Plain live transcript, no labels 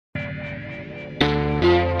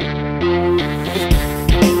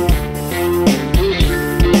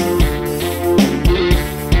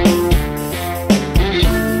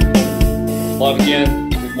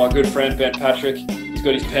my good friend Ben Patrick. He's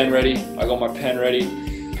got his pen ready. I got my pen ready.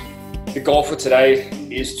 The goal for today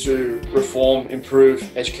is to reform,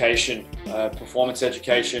 improve education. Performance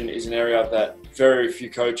education is an area that very few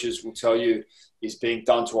coaches will tell you is being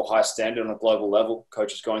done to a high standard on a global level.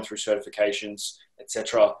 Coaches going through certifications,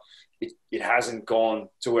 etc. It hasn't gone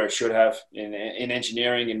to where it should have in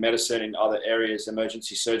engineering, in medicine, in other areas,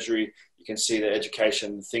 emergency surgery. You can see that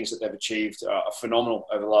education, the things that they've achieved are phenomenal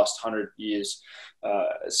over the last 100 years.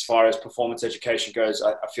 As far as performance education goes,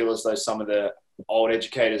 I feel as though some of the old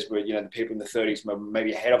educators were, the people in the 30s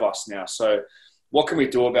maybe ahead of us now. So what can we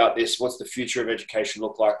do about this? What's the future of education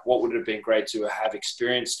look like? What would it have been great to have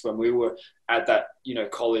experienced when we were at that,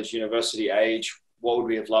 college, university age? What would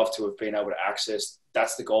we have loved to have been able to access?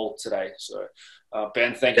 That's the goal today. So,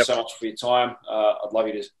 Ben, thank you so much for your time. I'd love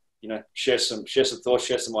you to, share some thoughts,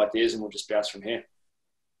 share some ideas, and we'll just bounce from here.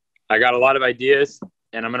 I got a lot of ideas,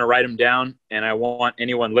 and I'm going to write them down. And I want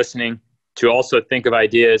anyone listening to also think of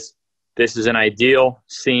ideas. This is an ideal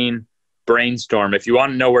scene brainstorm. If you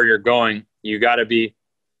want to know where you're going, you got to be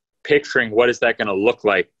picturing what is that going to look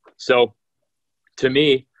like. So to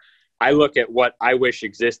me, I look at what I wish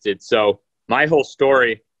existed. So my whole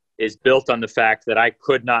story is built on the fact that I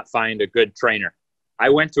could not find a good trainer. I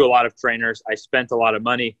went to a lot of trainers. I spent a lot of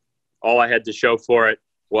money. All I had to show for it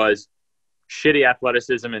was shitty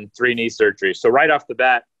athleticism and 3 knee surgeries. So right off the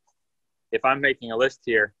bat, if I'm making a list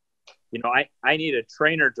here, I need a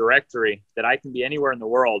trainer directory that I can be anywhere in the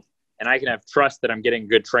world and I can have trust that I'm getting a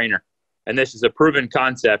good trainer. And this is a proven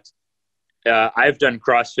concept. I've done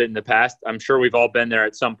CrossFit in the past. I'm sure we've all been there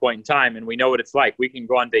at some point in time, and we know what it's like. We can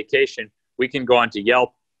go on vacation. We can go onto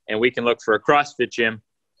Yelp, and we can look for a CrossFit gym,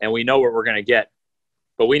 and we know what we're going to get.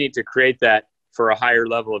 But we need to create that for a higher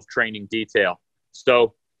level of training detail.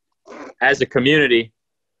 So as a community,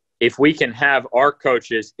 if we can have our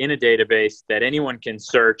coaches in a database that anyone can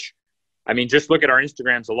search, just look at our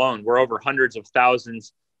Instagrams alone. We're over hundreds of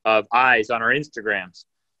thousands of eyes on our Instagrams.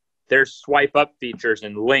 There's swipe up features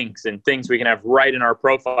and links and things we can have right in our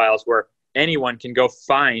profiles where anyone can go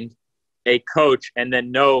find a coach and then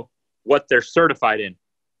know what they're certified in.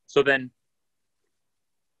 So then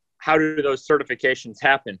how do those certifications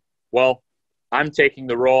happen? Well, I'm taking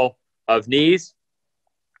the role of knees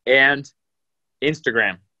and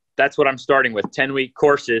Instagram. That's what I'm starting with, 10-week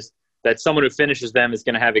courses that someone who finishes them is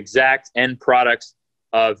going to have exact end products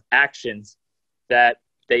of actions that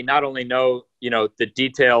they not only know, the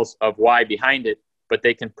details of why behind it, but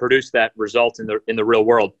they can produce that result in the real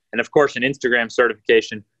world. And of course, an Instagram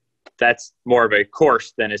certification, that's more of a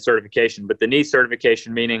course than a certification. But the knee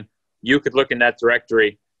certification, meaning you could look in that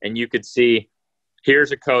directory and you could see,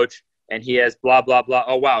 here's a coach and he has blah, blah, blah.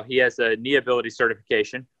 Oh, wow, he has a knee ability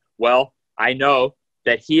certification. Well, I know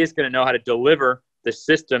that he is going to know how to deliver the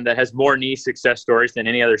system that has more knee success stories than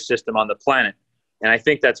any other system on the planet. And I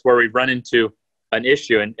think that's where we run into an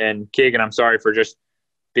issue. And Keegan, I'm sorry for just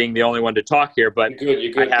being the only one to talk here, but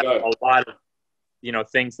you're good, I have a lot of,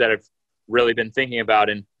 things that I've really been thinking about.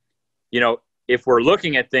 And, if we're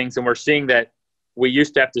looking at things and we're seeing that we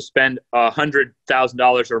used to have to spend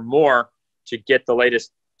 $100,000 or more to get the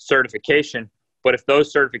latest certification, but if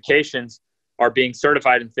those certifications are being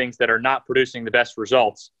certified in things that are not producing the best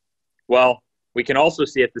results, well, we can also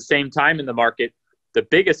see at the same time in the market, the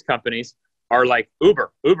biggest companies are like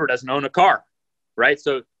Uber. Uber doesn't own a car, right?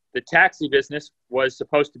 So the taxi business was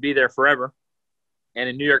supposed to be there forever. And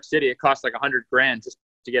in New York City, it costs like $100,000 just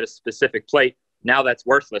to get a specific plate. Now that's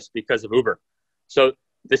worthless because of Uber. So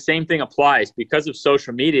the same thing applies because of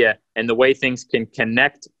social media and the way things can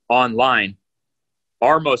connect online.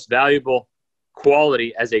 Our most valuable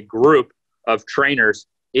quality as a group of trainers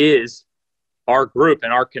is our group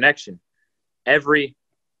and our connection. Every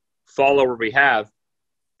follower we have,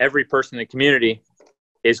 every person in the community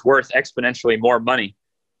is worth exponentially more money.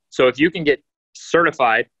 So if you can get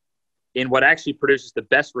certified in what actually produces the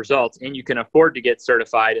best results and you can afford to get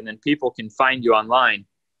certified and then people can find you online,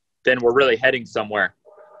 then we're really heading somewhere.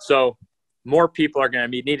 So more people are going to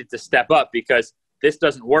be needed to step up because this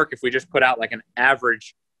doesn't work if we just put out like an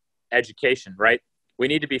average education, right? We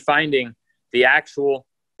need to be finding the actual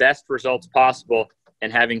best results possible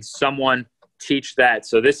and having someone teach that.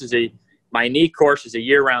 So this is my knee course is a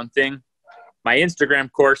year-round thing. My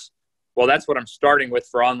Instagram course, well, that's what I'm starting with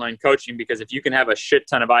for online coaching, because if you can have a shit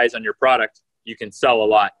ton of eyes on your product, you can sell a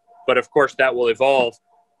lot. But of course that will evolve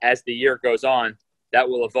as the year goes on. That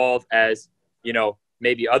will evolve as,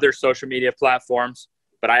 maybe other social media platforms,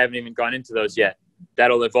 but I haven't even gone into those yet.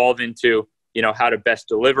 That'll evolve into, how to best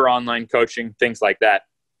deliver online coaching, things like that.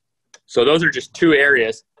 So those are just 2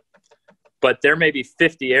 areas, but there may be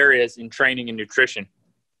 50 areas in training and nutrition.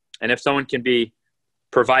 And if someone can be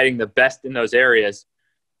providing the best in those areas.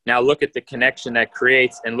 Now look at the connection that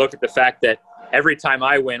creates, and look at the fact that every time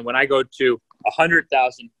I win, when I go to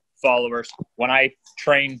 100,000 followers, when I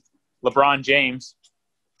train LeBron James,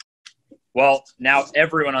 well, now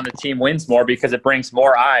everyone on the team wins more because it brings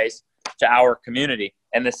more eyes to our community.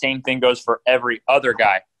 And the same thing goes for every other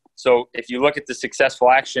guy. So if you look at the successful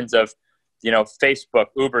actions of, Facebook,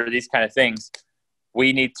 Uber, these kind of things,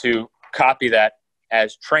 we need to copy that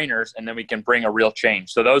as trainers, and then we can bring a real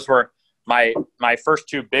change. So those were my first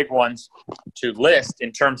two big ones to list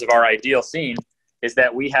in terms of our ideal scene, is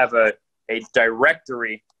that we have a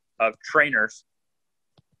directory of trainers,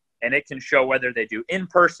 and it can show whether they do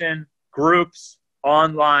in-person, groups,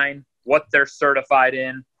 online, what they're certified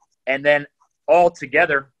in, and then all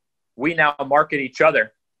together, we now market each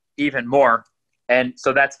other even more. And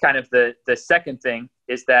so that's kind of the second thing,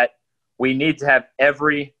 is that we need to have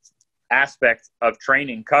every aspect of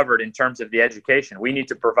training covered in terms of the education. We need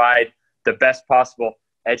to provide the best possible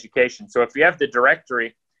education. So if we have the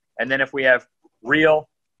directory, and then if we have real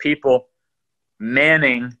people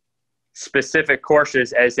manning specific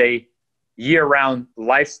courses as a year-round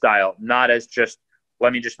lifestyle, not as just,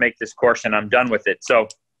 let me just make this course and I'm done with it. So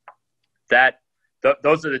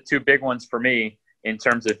those are the two big ones for me in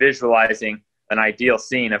terms of visualizing an ideal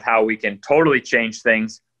scene of how we can totally change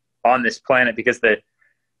things on this planet, because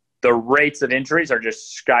the rates of injuries are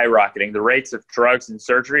just skyrocketing. The rates of drugs and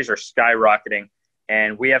surgeries are skyrocketing,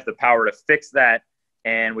 and we have the power to fix that,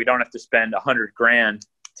 and we don't have to spend $100,000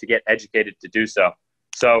 to get educated to do so.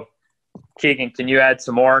 So, Keegan, can you add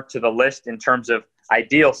some more to the list in terms of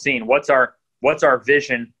ideal scene? What's our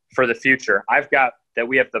vision for the future? I've got that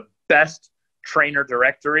we have the best trainer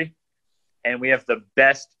directory, and we have the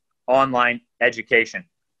best online education.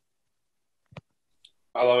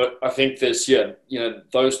 I love it. I think there's,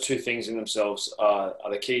 those two things in themselves are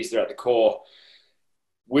the keys. They're at the core.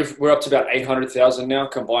 We're up to about 800,000 now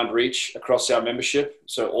combined reach across our membership.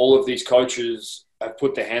 So all of these coaches have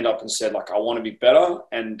put their hand up and said, like, I want to be better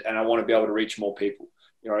and I want to be able to reach more people.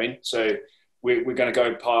 You know what I mean? So we're going to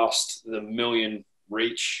go past the 1 million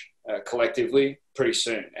reach collectively pretty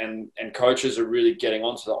soon. And coaches are really getting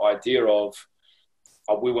onto the idea of,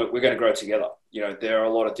 we're going to grow together. There are a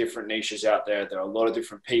lot of different niches out there. There are a lot of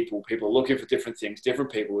different people. People are looking for different things,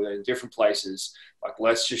 different people in different places. Like,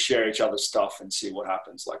 let's just share each other's stuff and see what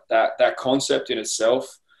happens. Like that concept in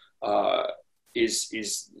itself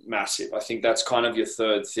is massive. I think that's kind of your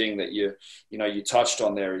third thing that you touched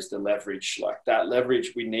on there, is the leverage. Like, that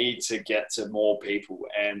leverage, we need to get to more people,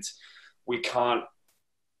 and we can't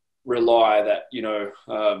rely that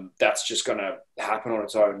that's just going to happen on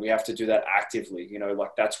its own. We have to do that actively.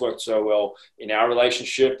 Like, that's worked so well in our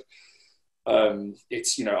relationship.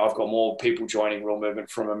 It's I've got more people joining Real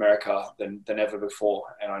Movement from America than ever before,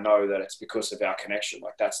 and I know that it's because of our connection.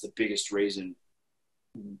 Like, that's the biggest reason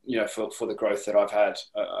for the growth that I've had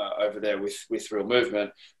over there with Real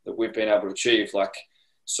Movement, that we've been able to achieve. Like,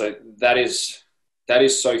 so that is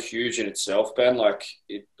so huge in itself, Ben. Like,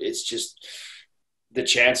 it's just, the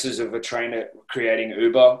chances of a trainer creating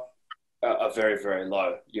Uber are very, very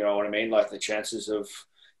low. You know what I mean? Like, the chances of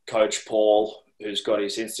Coach Paul, who's got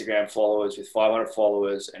his Instagram followers with 500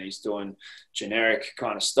 followers and he's doing generic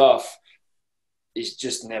kind of stuff, he's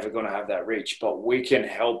just never going to have that reach. But we can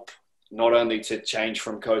help not only to change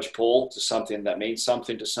from Coach Paul to something that means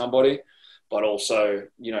something to somebody, but also,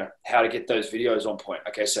 how to get those videos on point.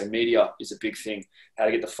 Okay, so media is a big thing. How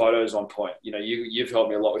to get the photos on point. You've helped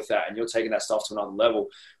me a lot with that, and you're taking that stuff to another level.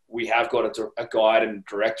 We have got a guide and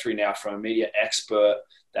directory now from a media expert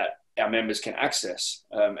that our members can access,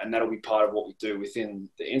 and that'll be part of what we do within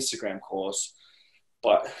the Instagram course.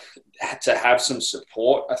 But to have some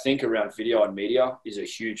support, I think, around video and media is a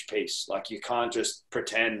huge piece. Like, you can't just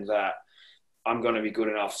pretend that I'm going to be good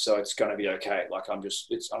enough, so it's going to be okay. Like, I'm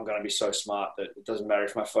going to be so smart that it doesn't matter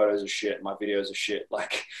if my photos are shit, my videos are shit.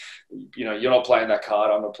 Like, you're not playing that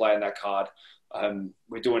card. I'm not playing that card.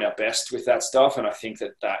 We're doing our best with that stuff. And I think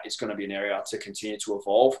that is going to be an area to continue to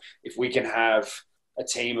evolve. If we can have a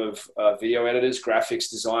team of video editors,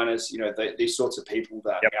 graphics designers, these sorts of people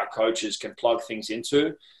that our coaches can plug things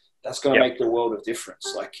into, that's going to make the world of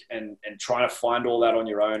difference. Like, and trying to find all that on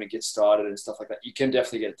your own and get started and stuff like that, you can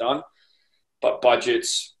definitely get it done. But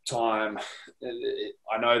budgets, time,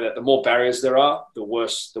 I know that the more barriers there are, the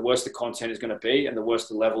worse the content is going to be, and the worse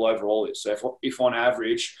the level overall is. So if on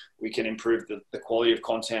average we can improve the quality of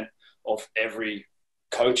content of every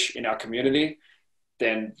coach in our community,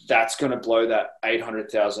 then that's going to blow that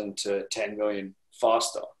 800,000 to 10 million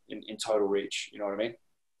faster in total reach. You know what I mean?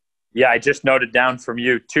 Yeah, I just noted down from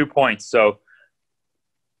you 2 points. So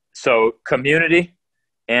community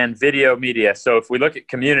and video media. So if we look at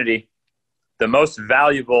community, the most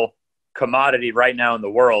valuable commodity right now in the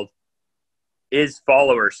world is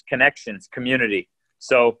followers, connections, community.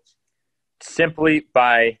 So simply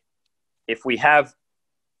by, if we have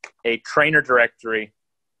a trainer directory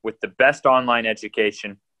with the best online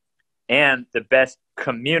education and the best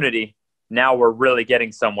community, now we're really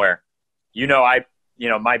getting somewhere.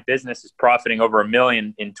 My business is profiting over $1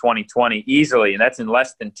 million in 2020 easily, and that's in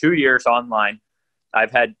less than 2 years online.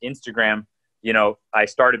 I've had Instagram, I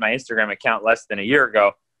started my Instagram account less than a year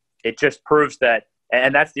ago. It just proves that,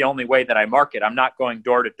 and that's the only way that I market. I'm not going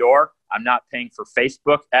door to door. I'm not paying for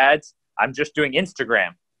Facebook ads. I'm just doing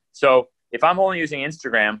Instagram. So if I'm only using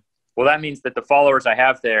Instagram, well, that means that the followers I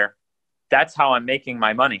have there, that's how I'm making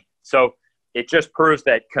my money. So it just proves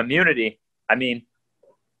that community,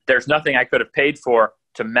 there's nothing I could have paid for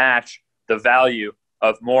to match the value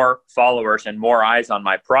of more followers and more eyes on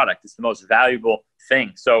my product. It's the most valuable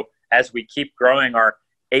thing. So as we keep growing our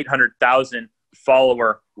 800,000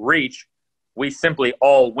 follower reach, we simply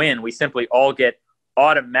all win. We simply all get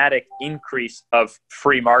automatic increase of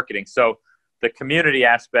free marketing. So the community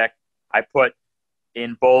aspect I put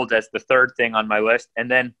in bold as the third thing on my list. And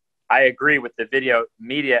then I agree with the video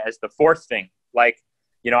media as the fourth thing. Like,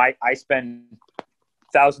 I spend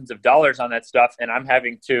thousands of dollars on that stuff, and I'm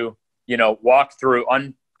having to, walk through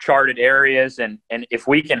uncharted areas. And if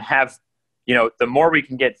we can have, the more we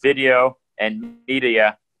can get video and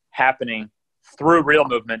media happening through Real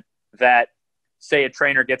Movement, that say a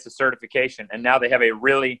trainer gets a certification and now they have a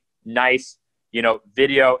really nice,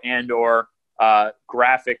 video and or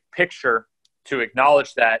graphic picture to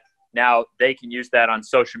acknowledge that, now they can use that on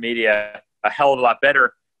social media a hell of a lot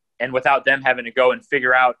better. And without them having to go and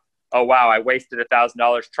figure out, oh, wow, I wasted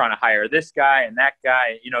 $1,000 trying to hire this guy and that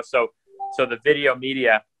guy, so the video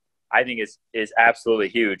media, I think is absolutely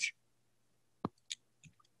huge.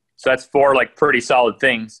 So that's 4 pretty solid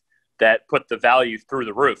things that put the value through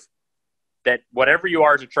the roof. That whatever you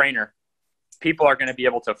are as a trainer, people are going to be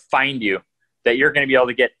able to find you, that you're going to be able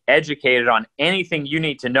to get educated on anything you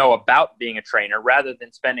need to know about being a trainer, rather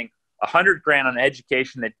than spending $100,000 on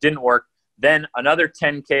education that didn't work, then another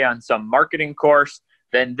 $10,000 on some marketing course,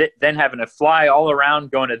 then having to fly all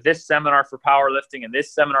around, going to this seminar for powerlifting and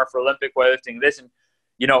this seminar for Olympic weightlifting,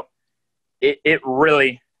 it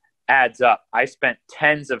really adds up. I spent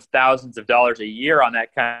tens of thousands of dollars a year on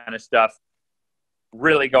that kind of stuff,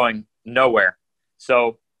 really going nowhere.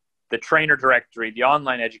 So the trainer directory, the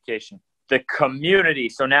online education, the community.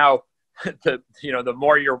 So now the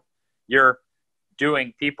more you're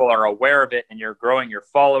doing, people are aware of it, and you're growing your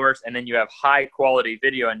followers, and then you have high quality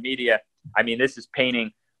video and media. This is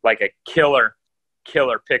painting like a killer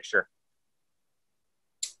picture.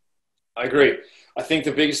 I agree. I think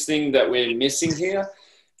the biggest thing that we're missing here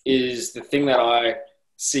is the thing that I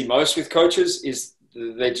see most with coaches is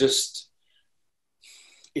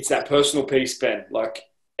it's that personal piece, Ben, like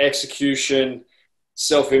execution,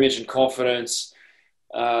 self-image and confidence.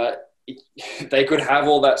 They could have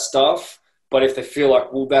all that stuff, but if they feel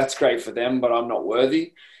like, well, that's great for them, but I'm not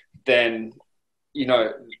worthy, then,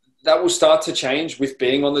 that will start to change with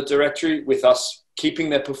being on the directory, with us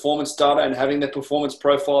keeping their performance data and having their performance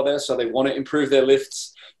profile there. So they want to improve their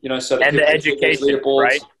lifts, so that and the education,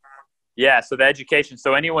 right? Yeah. So the education.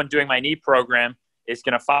 So anyone doing my knee program is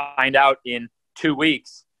going to find out in 2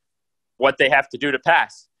 weeks what they have to do to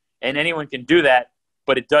pass. And anyone can do that,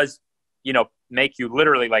 but it does, make you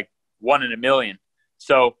literally like 1 in a million.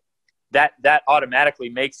 So that automatically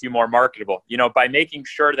makes you more marketable, by making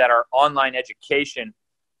sure that our online education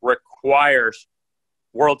requires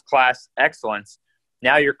world-class excellence.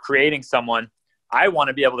 Now you're creating someone. I want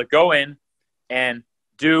to be able to go in and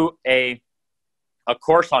do a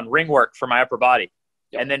course on ring work for my upper body,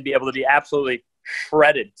 and then be able to be absolutely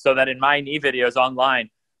shredded, so that in my knee videos online,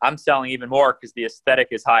 I'm selling even more because the aesthetic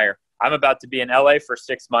is higher. I'm about to be in LA for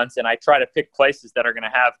 6 months, and I try to pick places that are going to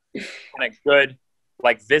have kind of good,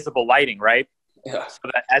 visible lighting, right? Yeah. So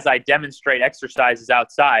that as I demonstrate exercises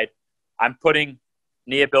outside, I'm putting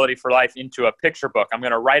Knee Ability for Life into a picture book. I'm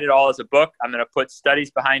going to write it all as a book. I'm going to put studies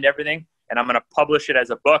behind everything, and I'm going to publish it as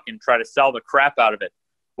a book and try to sell the crap out of it.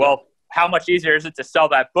 Well, how much easier is it to sell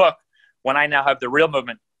that book when I now have the Real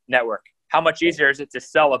Movement Network? How much easier is it to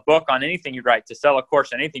sell a book on anything you write, to sell a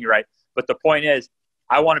course on anything you write? But the point is,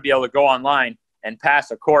 I want to be able to go online and pass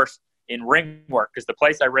a course in ring work, because the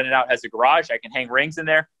place I rented out has a garage. I can hang rings in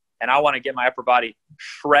there, and I want to get my upper body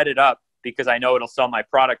shredded up because I know it'll sell my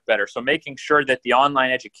product better. So making sure that the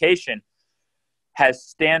online education has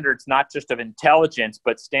standards, not just of intelligence,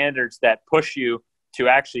 but standards that push you to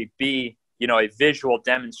actually be, a visual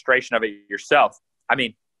demonstration of it yourself.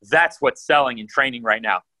 That's what's selling in training right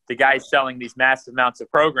now. The guys selling these massive amounts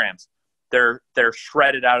of programs, they're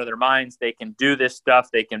shredded out of their minds. They can do this stuff.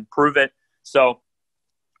 They can prove it. So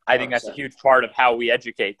I think that's a huge part of how we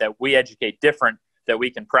educate, that we educate different, that we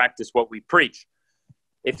can practice what we preach.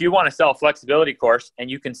 If you want to sell a flexibility course and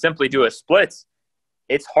you can simply do a splits,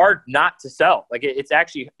 it's hard not to sell. Like it's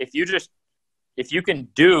actually, if you can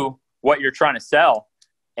do what you're trying to sell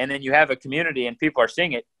and then you have a community and people are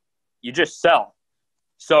seeing it, you just sell.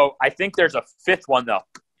 So I think there's a fifth one though.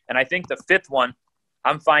 And I think the fifth one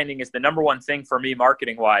I'm finding is the number one thing for me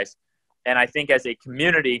marketing wise. And I think as a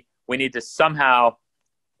community, we need to somehow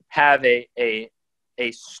have a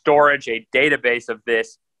storage, a database of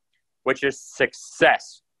this, which is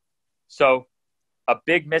success. So a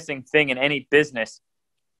big missing thing in any business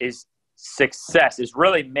is success, is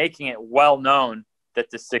really making it well known that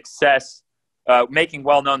the success, making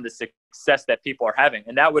well known the success that people are having.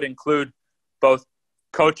 And that would include both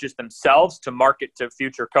coaches themselves to market to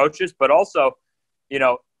future coaches, but also,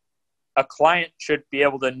 a client should be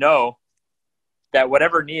able to know that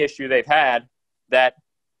whatever knee issue they've had, that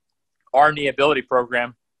our knee ability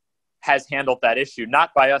program has handled that issue,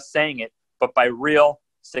 not by us saying it, but by real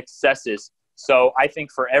successes. So I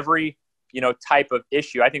think for every, type of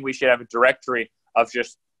issue, I think we should have a directory of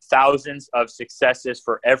just thousands of successes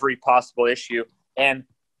for every possible issue and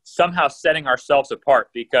somehow setting ourselves apart,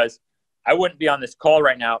 because I wouldn't be on this call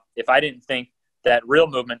right now if I didn't think that Real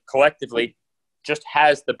Movement collectively just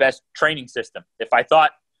has the best training system. If I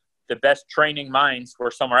thought the best training minds were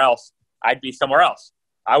somewhere else, I'd be somewhere else.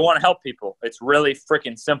 I want to help people. It's really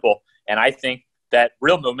freaking simple. And I think that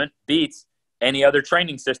Real Movement beats any other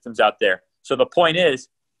training systems out there. So the point is,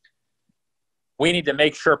 we need to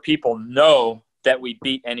make sure people know that we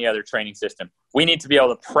beat any other training system. We need to be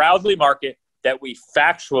able to proudly market that we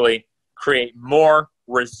factually create more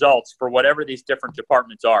results for whatever these different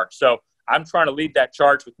departments are. So I'm trying to lead that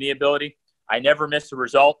charge with knee ability. I never miss a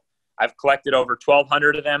result. I've collected over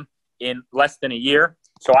 1,200 of them in less than a year.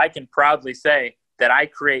 So I can proudly say that I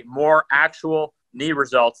create more actual knee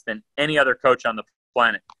results than any other coach on the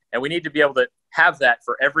planet. And we need to be able to have that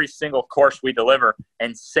for every single course we deliver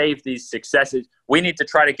and save these successes. We need to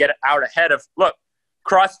try to get out ahead of, look,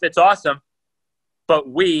 CrossFit's awesome, but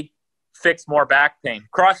we fix more back pain.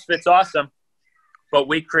 CrossFit's awesome, but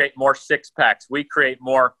we create more six packs. We create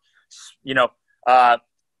more,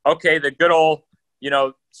 the good old,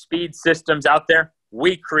 speed systems out there.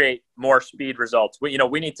 We create more speed results. We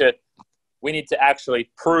need to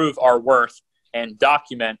actually prove our worth and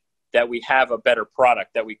document that we have a better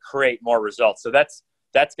product, that we create more results. So that's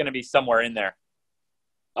going to be somewhere in there.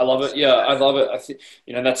 I love it. Yeah, I love it. I think,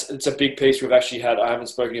 it's a big piece we've actually had. I haven't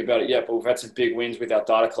spoken to you about it yet, but we've had some big wins with our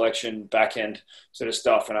data collection, back end sort of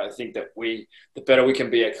stuff. And I think that the better we can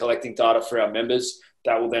be at collecting data for our members,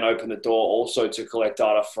 that will then open the door also to collect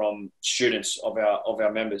data from students of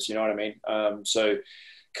our members. You know what I mean? So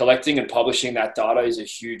collecting and publishing that data is a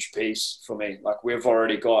huge piece for me. Like we've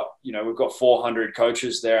already got, we've got 400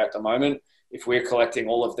 coaches there at the moment. If we're collecting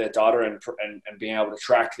all of their data and being able to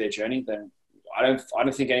track their journey, then I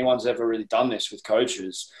don't think anyone's ever really done this with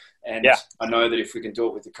coaches. And yeah. I know that if we can do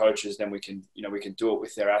it with the coaches, then we can do it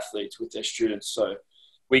with their athletes, with their students. So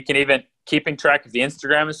we can even keeping track of the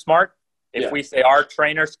Instagram is smart. If we say our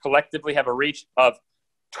trainers collectively have a reach of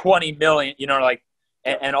 20 million,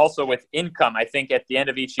 and also with income, I think at the end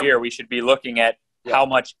of each year, we should be looking at how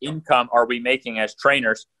much income are we making as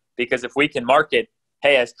trainers? Because if we can market,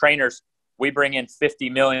 hey, as trainers, we bring in 50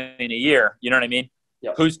 million a year, you know what I mean?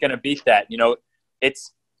 Yep. Who's going to beat that?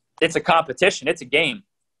 It's a competition. It's a game.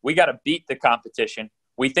 We got to beat the competition.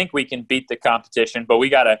 We think we can beat the competition, but we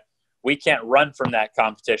can't run from that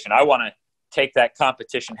competition. I want to take that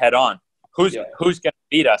competition head on. Who's going to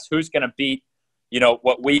beat us? Who's going to beat,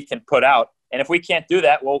 what we can put out? And if we can't do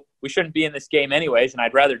that, well, we shouldn't be in this game anyways. And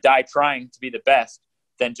I'd rather die trying to be the best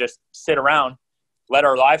than just sit around, let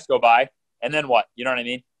our lives go by. And then what? You know what I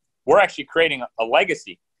mean? We're actually creating a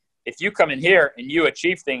legacy. If you come in here and you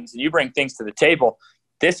achieve things and you bring things to the table,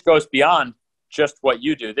 this goes beyond just what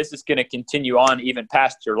you do. This is going to continue on even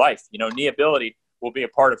past your life. Knee ability will be a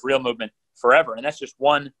part of Real Movement forever. And that's just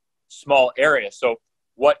one small area. So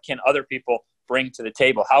what can other people bring to the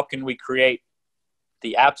table? How can we create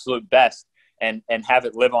the absolute best and have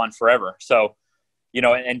it live on forever? So,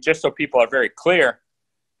 and just so people are very clear,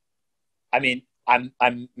 I mean,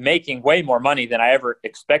 I'm making way more money than I ever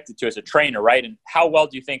expected to as a trainer, right? And how well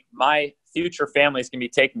do you think my future family is going to be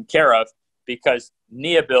taken care of? Because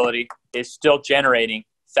knee ability is still generating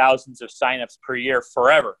thousands of signups per year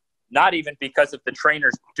forever. Not even because of the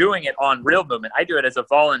trainers doing it on Real Movement. I do it as a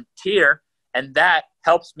volunteer, and that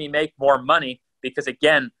helps me make more money because,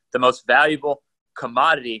 again, the most valuable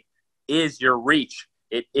commodity is your reach.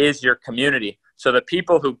 It is your community. So the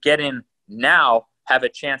people who get in now have a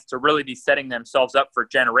chance to really be setting themselves up for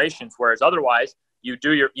generations, whereas otherwise you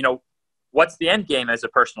do your, what's the end game as a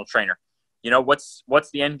personal trainer? What's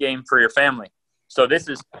the end game for your family? So this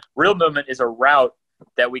is, Real Movement is a route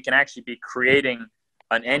that we can actually be creating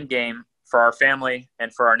an end game for our family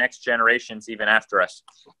and for our next generations even after us.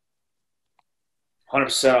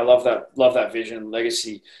 100%. I love that vision,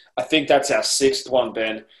 legacy. I think that's our sixth one,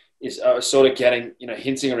 Ben, is sort of getting,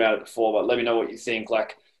 hinting around it before, but let me know what you think.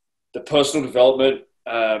 Like the personal development,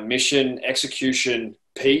 mission, execution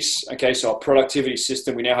piece. Okay, so our productivity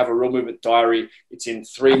system, we now have a Real Movement diary. It's in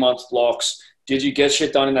 3-month blocks. Did you get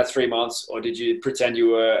shit done in that 3 months, or did you pretend you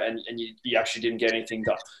were and you actually didn't get anything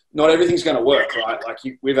done? Not everything's going to work, right? Like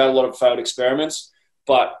we've had a lot of failed experiments,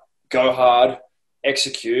 but go hard,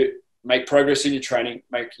 execute, make progress in your training,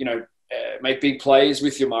 make big plays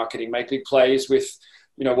with your marketing, make big plays with,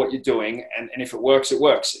 what you're doing. And if it works, it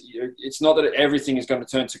works. It's not that everything is going to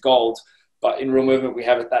turn to gold, but in Real Movement, we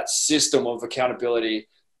have that system of accountability,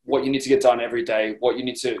 what you need to get done every day, what you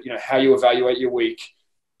need to, how you evaluate your week,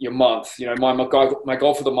 your month. My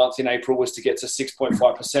goal for the month in April was to get to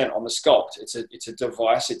 6.5% on the Sculpt. It's a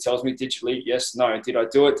device. It tells me digitally, yes, no. Did I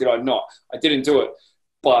do it? Did I not? I didn't do it,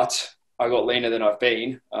 but I got leaner than I've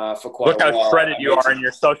been for quite a while. Look how shredded you are in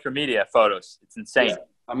your social media photos. It's insane. Yeah,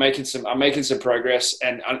 I'm making some progress,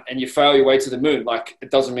 and you fail your way to the moon. Like, it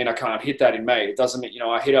doesn't mean I can't hit that in May. It doesn't mean,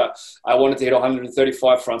 I wanted to hit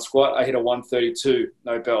 135 front squat. I hit a 132,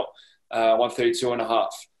 no belt, 132 and a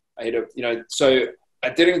half. I hit so I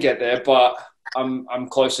didn't get there, but I'm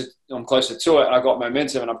closer to it, and I got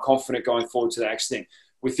momentum, and I'm confident going forward to the next thing.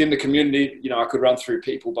 Within the community, I could run through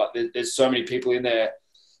people, but there's so many people in there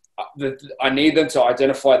that I need them to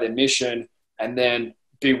identify their mission and then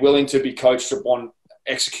be willing to be coached upon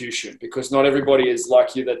execution, because not everybody is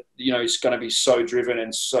like you that, is going to be so driven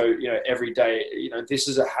and so, every day, this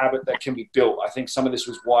is a habit that can be built. I think some of this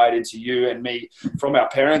was wired into you and me from our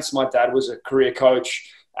parents. My dad was a career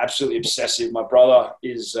coach, absolutely obsessive. My brother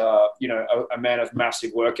is, a man of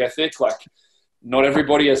massive work ethic. Like, not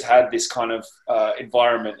everybody has had this kind of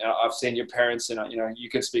environment. I've seen your parents, and you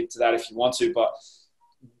can speak to that if you want to, but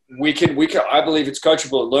we can. I believe it's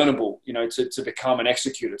coachable and learnable. To become an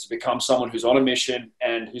executor, to become someone who's on a mission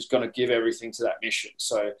and who's going to give everything to that mission.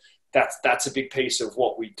 So that's a big piece of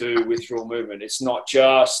what we do with Real Movement. It's not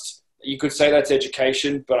just, you could say that's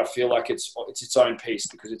education, but I feel like it's its own piece,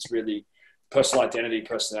 because it's really personal identity,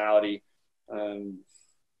 personality. Real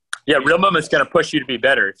Movement's going to push you to be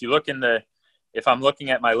better. If I'm looking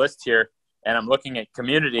at my list here and I'm looking at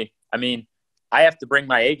community, I have to bring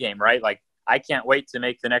my A game, right? Like, I can't wait to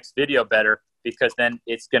make the next video better, because then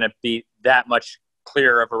it's going to be that much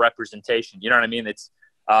clearer of a representation. You know what I mean? It's,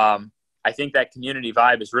 I think that community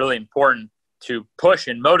vibe is really important to push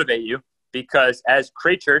and motivate you, because as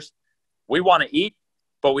creatures, we want to eat,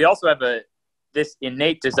 but we also have this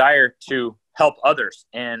innate desire to help others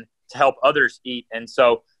and to help others eat. And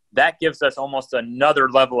so that gives us almost another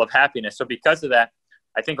level of happiness. So because of that,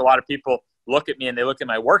 I think a lot of people look at me and they look at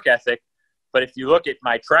my work ethic, but if you look at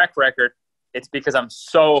my track record, it's because I'm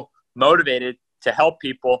so motivated to help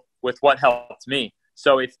people with what helped me.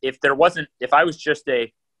 So if I was just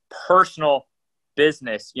a personal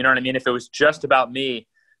business, you know what I mean? If it was just about me,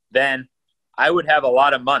 then I would have a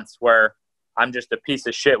lot of months where I'm just a piece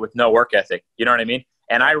of shit with no work ethic. You know what I mean?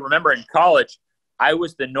 And I remember in college, I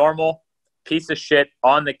was the normal piece of shit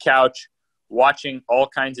on the couch watching all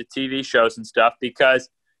kinds of TV shows and stuff, because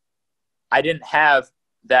I didn't have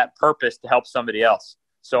that purpose to help somebody else.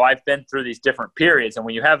 So I've been through these different periods. And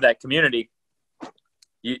when you have that community,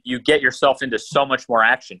 you get yourself into so much more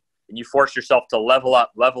action, and you force yourself to level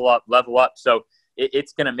up. So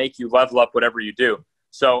it's going to make you level up whatever you do.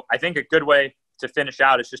 So I think a good way to finish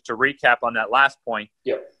out is just to recap on that last point,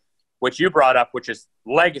 which you brought up, which is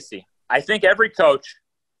legacy. I think every coach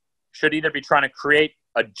should either be trying to create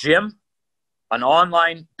a gym, an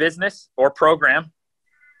online business or program,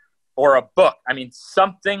 or a book.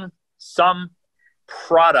 Some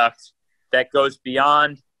product that goes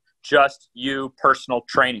beyond just you personal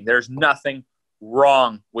training. There's nothing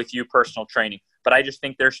wrong with you personal training, but I just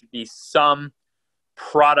think there should be some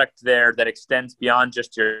product there that extends beyond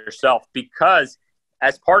just yourself, because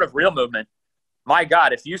as part of Real Movement, my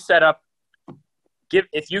God, if you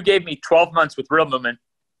gave me 12 months with Real Movement,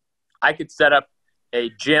 I could set up a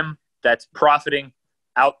gym that's profiting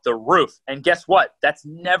out the roof. And guess what? That's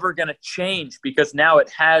never going to change, because now it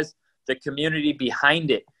has the community behind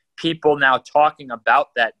it. People now talking about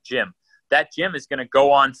that gym. That gym is going to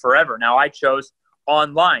go on forever. Now, I chose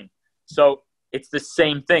online. So it's the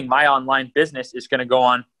same thing. My online business is going to go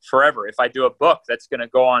on forever. If I do a book, that's going to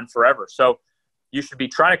go on forever. So you should be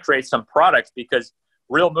trying to create some products, because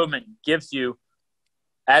Real Movement gives you,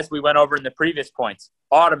 as we went over in the previous points,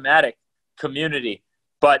 automatic community,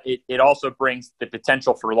 but it also brings the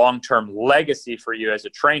potential for long-term legacy for you as a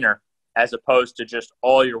trainer, as opposed to just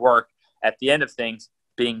all your work at the end of things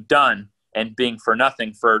being done and being for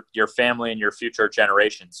nothing for your family and your future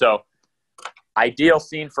generation. So ideal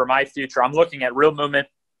scene for my future, I'm looking at Real Movement.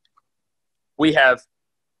 We have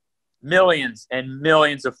millions and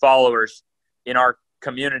millions of followers in our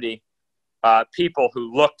community, people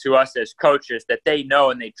who look to us as coaches that they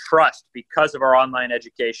know and they trust because of our online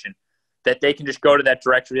education, that they can just go to that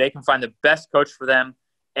directory. They can find the best coach for them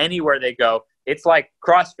anywhere they go. It's like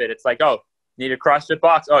CrossFit. It's like, oh, need a CrossFit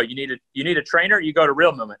box? Oh, you need a trainer? You go to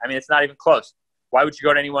Real Movement. I mean, it's not even close. Why would you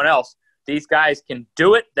go to anyone else? These guys can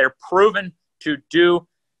do it. They're proven to do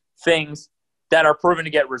things that are proven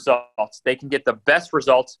to get results. They can get the best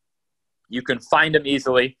results. You can find them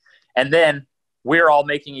easily. And then we're all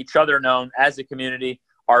making each other known as a community.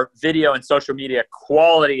 Our video and social media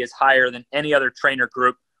quality is higher than any other trainer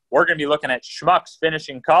group. We're going to be looking at schmucks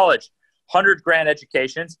finishing college, 100 grand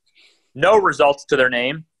educations, no results to their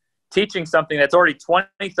name, teaching something that's already 20,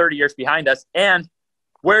 30 years behind us. And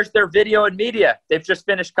where's their video and media? They've just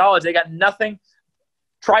finished college. They got nothing.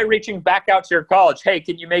 Try reaching back out to your college. Hey,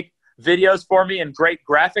 can you make videos for me and great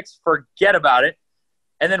graphics? Forget about it.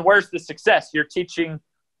 And then where's the success? You're teaching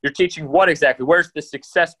what exactly? Where's the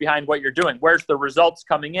success behind what you're doing? Where's the results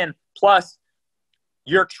coming in? Plus,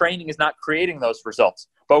 your training is not creating those results.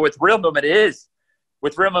 But with Real Movement, it is.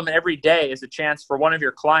 With Real Movement, every day is a chance for one of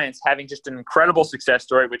your clients having just an incredible success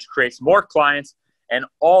story, which creates more clients. And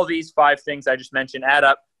all these 5 things I just mentioned add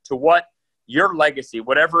up to what your legacy,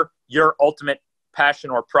 whatever your ultimate passion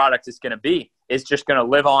or product is going to be, is just going to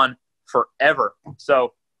live on forever.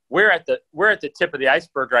 So we're at the tip of the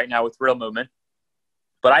iceberg right now with Real Movement.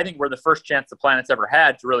 But I think we're the first chance the planet's ever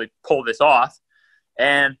had to really pull this off.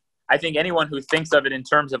 And I think anyone who thinks of it in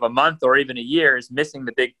terms of a month or even a year is missing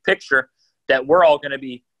the big picture, that we're all going to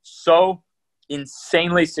be so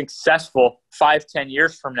insanely successful 5-10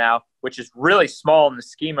 years from now, which is really small in the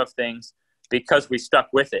scheme of things because we stuck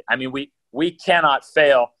with it. I mean, we cannot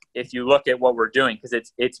fail if you look at what we're doing,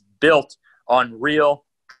 because it's built on real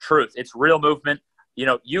truth. It's Real Movement. You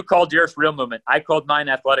know, you called yours Real Movement. I called mine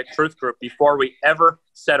Athletic Truth Group before we ever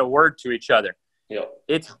said a word to each other. Yeah.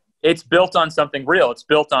 It's built on something real. It's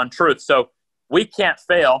built on truth. So we can't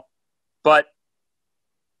fail, but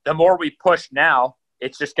the more we push now,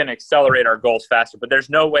 it's just going to accelerate our goals faster. But there's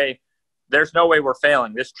no way we're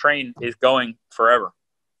failing. This train is going forever.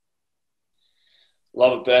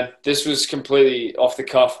 Love it, Ben. This was completely off the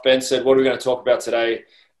cuff. Ben said, what are we going to talk about today?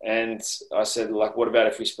 And I said, like, what about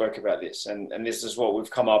if we spoke about this? And this is what we've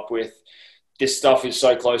come up with. This stuff is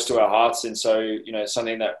so close to our hearts. And so, you know,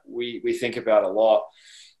 something that we think about a lot.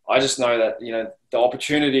 I just know that, you know, the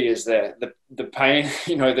opportunity is there. The pain,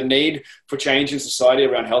 you know, the need for change in society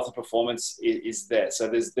around health and performance is there. So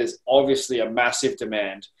there's obviously a massive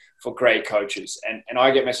demand for great coaches. And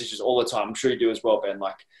I get messages all the time. I'm sure you do as well, Ben.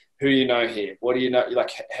 Like, who do you know here? What do you know?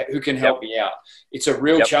 Like, who can help me out? It's a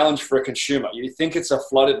real challenge for a consumer. You think it's a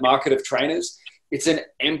flooded market of trainers. It's an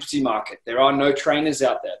empty market. There are no trainers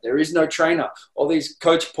out there. There is no trainer. All these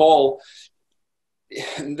Coach Paul,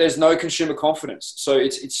 there's no consumer confidence. So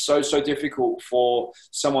it's so difficult for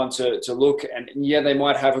someone to look, and yeah, they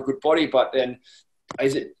might have a good body, but then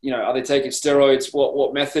is it, you know, are they taking steroids?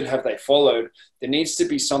 What method have they followed? There needs to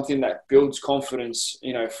be something that builds confidence,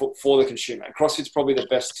 you know, for the consumer. And CrossFit's probably the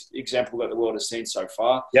best example that the world has seen so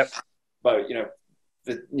far. Yep. But,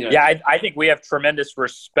 I think we have tremendous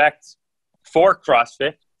respect for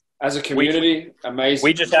CrossFit as a community. Amazing.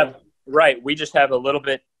 We just have a little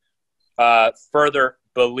bit further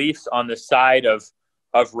beliefs on the side of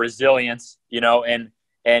resilience, you know,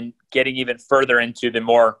 and getting even further into the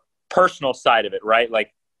more personal side of it, right?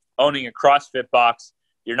 Like owning a CrossFit box,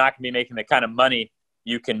 you're not going to be making the kind of money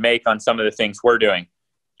you can make on some of the things we're doing.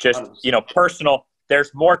 Just, you know, personal,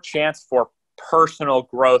 there's more chance for personal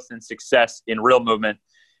growth and success in Real Movement.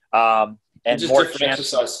 And more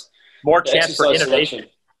chance for innovation.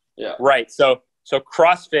 Yeah. Right. So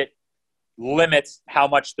CrossFit limits how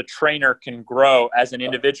much the trainer can grow as an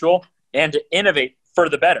individual and to innovate for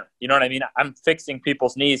the better. You know what I mean? I'm fixing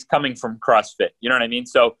people's knees coming from CrossFit. You know what I mean?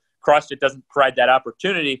 So CrossFit doesn't provide that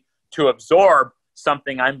opportunity to absorb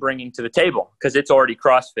something I'm bringing to the table because it's already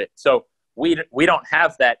CrossFit. So we don't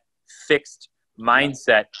have that fixed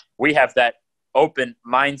mindset. We have that open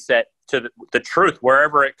mindset to the truth,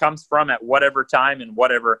 wherever it comes from, at whatever time, in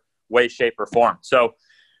whatever way, shape, or form. So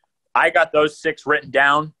I got those 6 written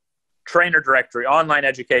down: trainer directory, online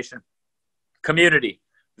education, community,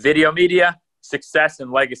 video media, success,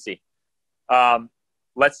 and legacy.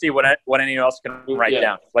 Let's see what anyone else can write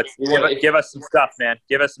down. Let's give us some stuff, man.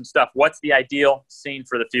 Give us some stuff. What's the ideal scene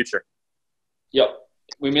for the future? Yep.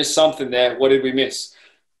 We missed something there. What did we miss?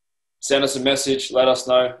 Send us a message, let us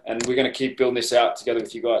know, and we're going to keep building this out together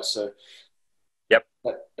with you guys. So, yep,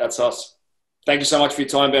 that's us. Thank you so much for your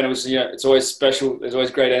time, Ben. It was, it's always special. There's always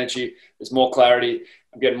great energy. There's more clarity.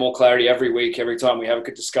 I'm getting more clarity every week, every time we have a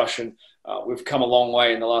good discussion. We've come a long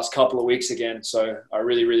way in the last couple of weeks again. So I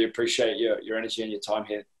really, really appreciate your energy and your time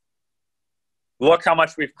here. Look how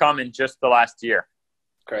much we've come in just the last year.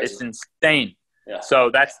 Crazy. It's insane. Yeah. So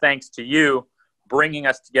that's thanks to you bringing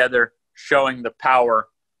us together, showing the power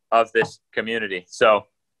of this community. So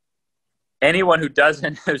anyone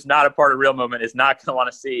who's not a part of Real Movement is not going to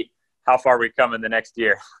want to see how far we come in the next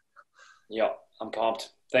year. Yeah, I'm pumped.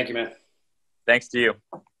 Thank you, man. Thanks to you.